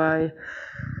 very dry.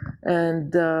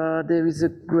 And there is a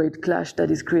great clash that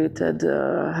is created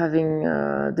having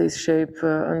this shape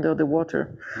under the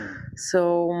water.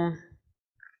 So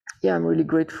yeah, I'm really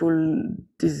grateful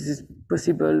this is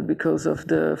possible because of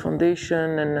the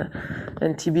foundation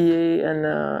and TBA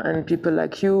and people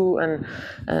like you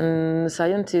and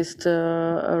scientists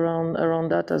around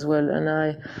that as well. And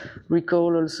I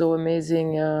recall also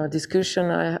amazing discussion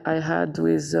I had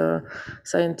with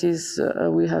scientists.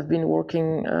 We have been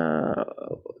working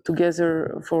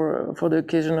together for the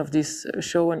occasion of this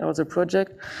show and other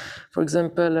project. For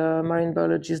example, marine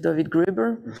biologist David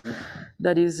Graeber,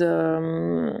 that is a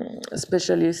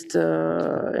specialist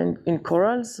in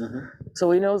corals.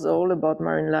 So he knows all about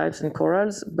marine lives and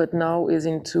corals, but now is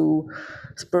into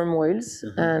sperm whales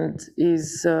and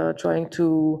is trying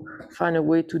to find a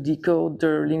way to decode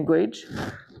their language,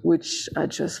 which I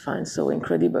just find so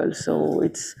incredible. So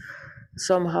it's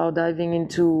somehow diving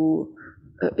into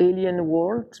an alien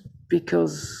world,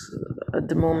 because at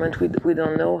the moment we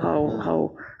don't know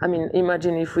how. I mean,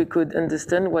 imagine if we could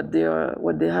understand what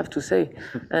they have to say,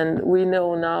 and we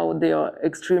know now they are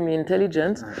extremely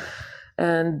intelligent,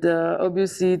 and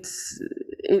obviously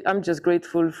I'm just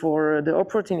grateful for the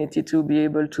opportunity to be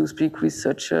able to speak with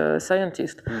such a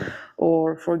scientist,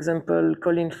 or for example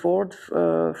Colin Ford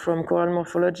from Coral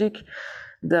Morphologic,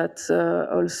 that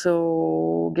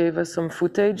also gave us some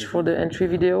footage for the entry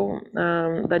video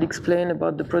that explained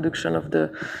about the production of the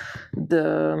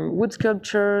wood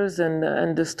sculptures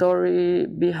and the story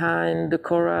behind the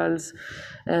corals,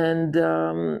 and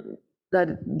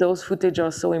that those footage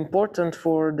are so important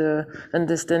for the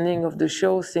understanding of the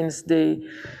show, since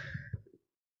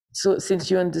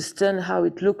you understand how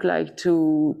it looked like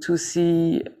to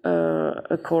see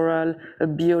a coral, a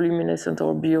bioluminescent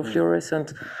or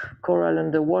biofluorescent coral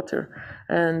underwater.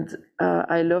 And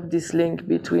I love this link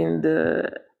between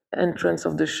the entrance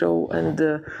of the show and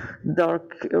the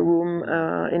dark room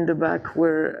in the back,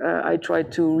 where I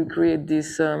tried to recreate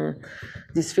this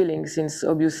feeling, since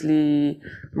obviously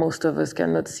most of us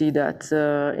cannot see that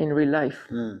in real life.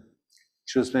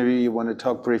 Chus, maybe you want to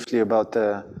talk briefly about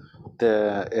the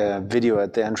video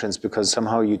at the entrance, because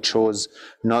somehow you chose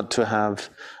not to have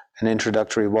an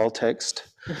introductory wall text,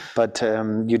 but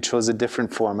you chose a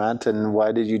different format. And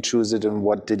why did you choose it, and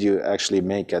what did you actually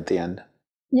make at the end?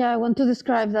 Yeah, I want to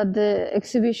describe that the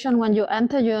exhibition, when you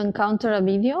enter, you encounter a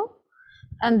video.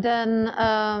 And then,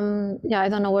 yeah, I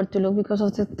don't know where to look because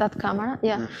of that camera.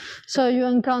 Yeah. So you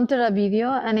encounter a video,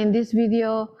 and in this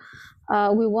video,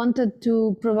 we wanted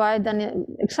to provide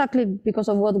exactly because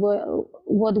of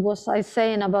what was I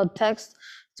saying about text,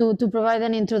 to provide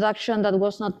an introduction that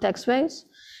was not text-based.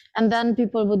 And then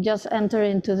people would just enter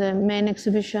into the main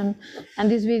exhibition.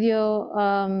 And this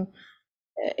video,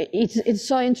 it's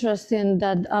so interesting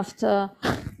that after,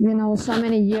 so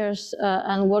many years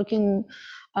and working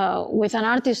with an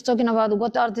artist, talking about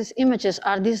what are these images,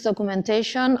 are this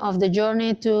documentation of the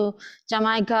journey to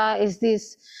Jamaica, is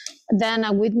this then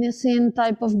a witnessing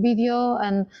type of video,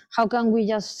 and how can we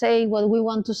just say what we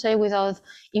want to say without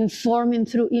informing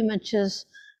through images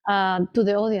to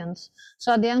the audience?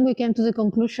 So at the end, we came to the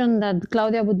conclusion that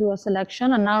Claudia would do a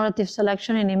selection, a narrative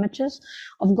selection in images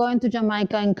of going to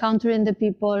Jamaica, encountering the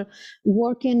people,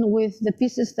 working with the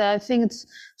pieces that I think it's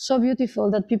so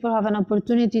beautiful that people have an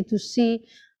opportunity to see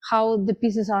how the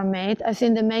pieces are made. I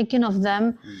think the making of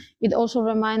them, it also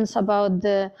reminds about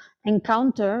the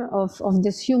encounter of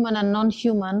this human and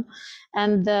non-human,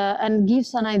 and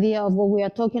gives an idea of what we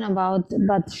are talking about,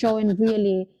 but showing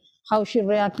really how she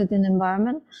reacted in the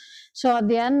environment. So at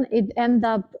the end, it ended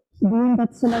up doing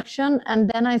that selection,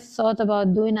 and then I thought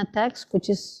about doing a text,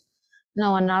 which is,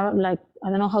 like, I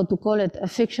don't know how to call it, a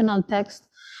fictional text,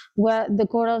 where the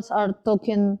chorals are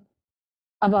talking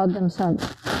about themselves.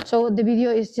 So the video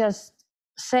is just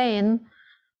saying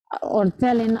or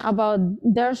telling about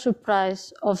their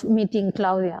surprise of meeting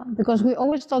Claudia, because we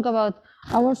always talk about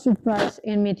our surprise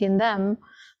in meeting them,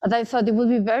 but I thought it would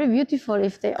be very beautiful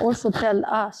if they also tell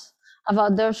us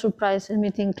about their surprise in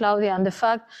meeting Claudia. And the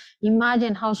fact,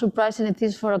 imagine how surprising it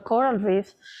is for a coral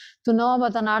reef to know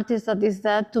about an artist that is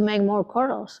there to make more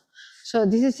corals. So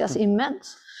this is just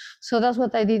immense. So that's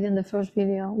what I did in the first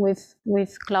video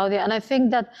with Claudia. And I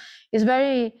think that is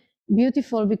very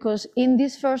beautiful, because in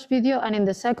this first video and in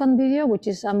the second video, which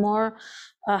is a more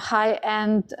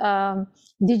high-end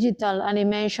digital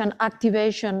animation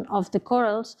activation of the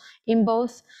corals, in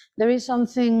both, there is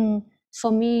something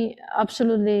for me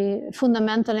absolutely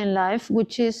fundamental in life,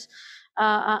 which is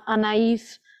a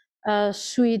naive,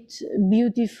 sweet,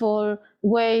 beautiful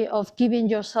way of giving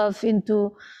yourself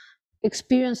into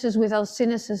experiences without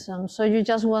cynicism. So you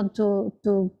just want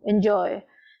to enjoy.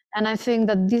 And I think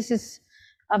that this is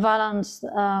a balance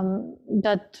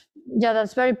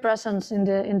that's very present in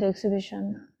the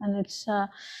exhibition. And it's and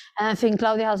I think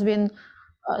Claudia has been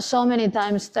so many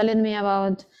times telling me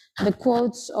about the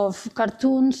quotes of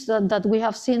cartoons that we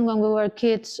have seen when we were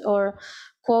kids, or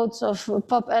quotes of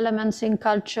pop elements in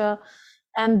culture.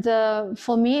 And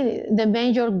for me, the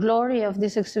major glory of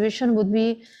this exhibition would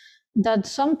be that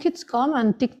some kids come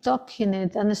and TikTok in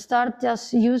it and start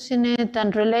just using it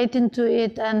and relating to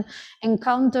it, and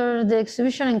encounter the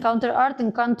exhibition, encounter art,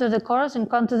 encounter the corals,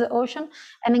 encounter the ocean,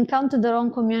 and encounter their own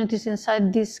communities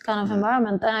inside this kind of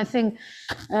environment. And I think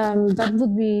that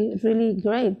would be really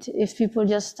great if people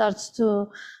just start to,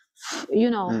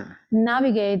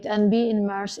 navigate and be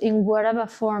immersed in whatever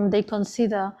form they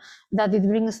consider that it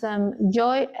brings them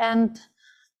joy and,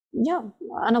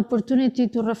 an opportunity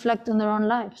to reflect on their own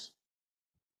lives.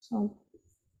 So,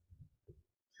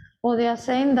 they are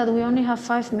saying that we only have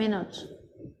 5 minutes.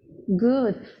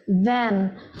 Good.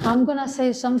 Then I'm gonna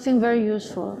say something very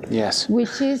useful. Yes.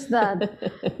 Which is that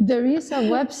there is a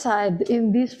website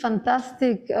in this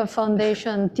fantastic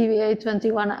foundation, TVA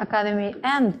 21 Academy,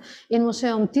 and in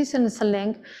Museum Thyssen is a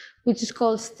link, which is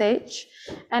called Stage.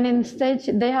 And in Stage,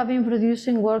 they have been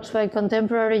producing works by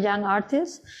contemporary young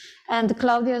artists. And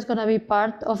Claudia is going to be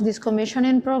part of this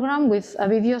commissioning program with a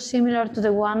video similar to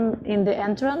the one in the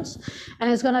entrance.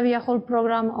 And it's going to be a whole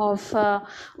program of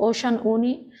Ocean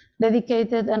Uni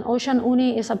dedicated. And Ocean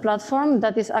Uni is a platform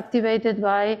that is activated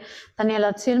by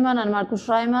Daniela Zillman and Markus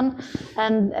Reymann.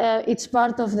 And it's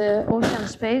part of the ocean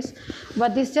space.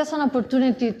 But it's just an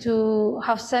opportunity to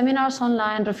have seminars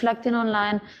online, reflecting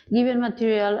online, giving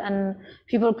material, and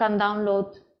people can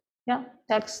download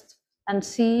text and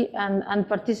see and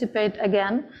participate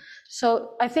again.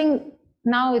 So I think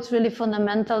now it's really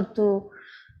fundamental to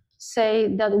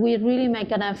say that we really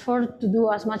make an effort to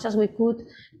do as much as we could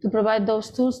to provide those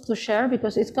tools to share,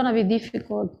 because it's going to be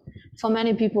difficult for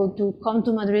many people to come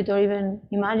to Madrid or even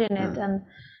imagine it. And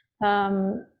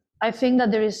I think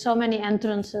that there is so many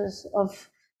entrances of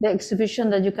the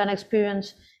exhibition that you can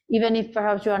experience even if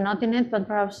perhaps you are not in it, but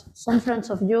perhaps some friends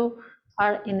of you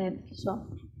are in it. So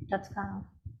that's kind of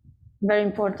very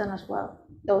important as well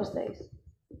those days.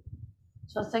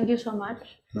 So thank you so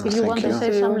much. If you want to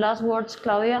say some last words,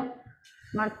 Claudia,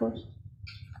 Markus.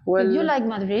 Well, did you like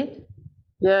Madrid?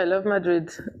 Yeah, I love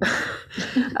Madrid.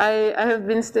 I have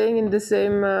been staying in the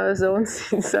same zone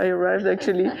since I arrived,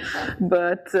 actually.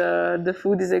 But the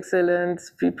food is excellent.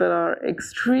 People are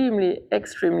extremely,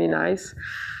 extremely nice.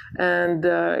 And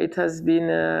it has been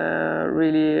a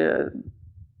really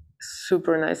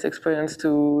super nice experience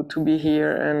to be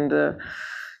here and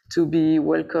to be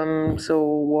welcomed so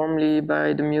warmly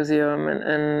by the museum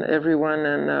and everyone.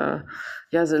 And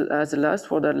yeah, as a last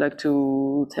word, I'd like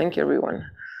to thank everyone.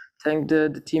 Thank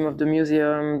the team of the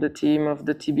museum, the team of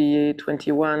the TBA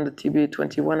 21, the TBA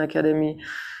 21 Academy,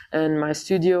 and my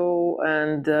studio,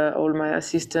 and all my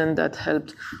assistants that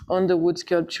helped on the wood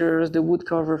sculptures, the wood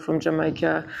carver from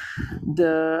Jamaica,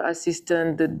 the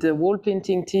assistant, the wall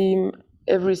painting team.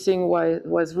 Everything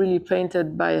was really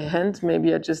painted by hand.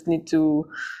 Maybe I just need to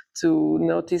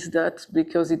notice that,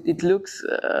 because it looks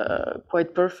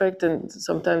quite perfect, and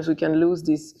sometimes we can lose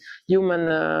this human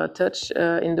touch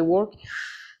in the work.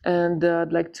 And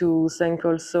I'd like to thank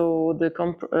also the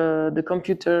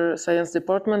computer science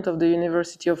department of the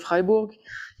University of Freiburg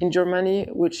in Germany,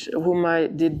 whom I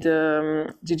did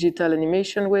digital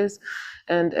animation with,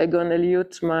 and Egon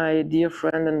Elliott, my dear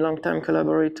friend and longtime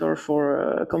collaborator,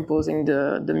 for composing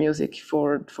the music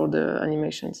for the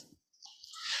animations.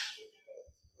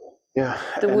 Yeah,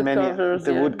 the wood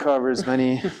carvers,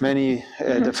 many,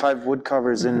 the 5 wood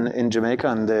carvers in Jamaica,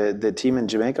 and the team in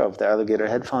Jamaica of the Alligator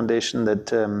Head Foundation that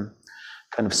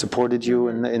kind of supported you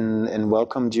and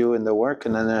welcomed you in the work.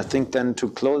 And then I think then to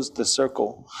close the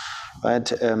circle, right,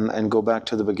 and go back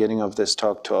to the beginning of this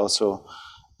talk to also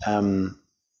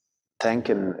thank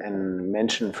and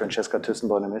mention Francesca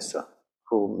Thyssen-Bornemisza,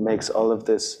 who makes all of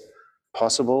this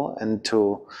possible, and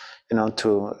who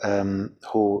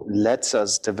lets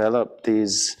us develop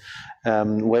these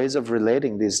ways of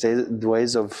relating, these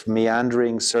ways of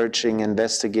meandering, searching,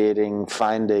 investigating,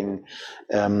 finding,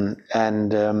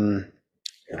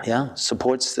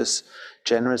 supports this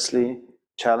generously,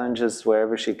 challenges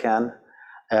wherever she can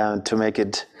to make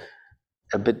it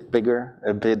a bit bigger,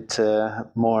 a bit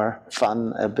more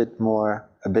fun, a bit more.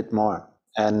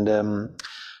 And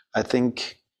I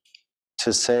think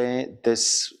to say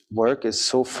this work is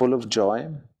so full of joy,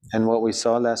 and what we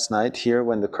saw last night here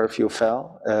when the curfew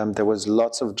fell, there was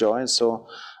lots of joy. So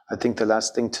I think the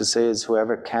last thing to say is,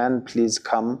 whoever can, please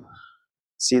come,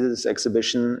 see this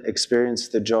exhibition, experience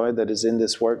the joy that is in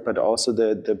this work, but also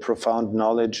the profound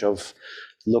knowledge of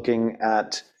looking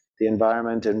at the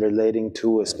environment and relating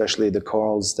to, especially the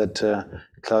corals that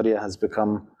Claudia has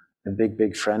become a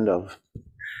big friend of.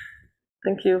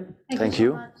 Thank you. Thank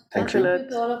you so much. Thank you. Thank you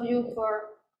to all of you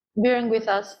for bearing with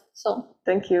us. So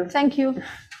thank you. Thank you.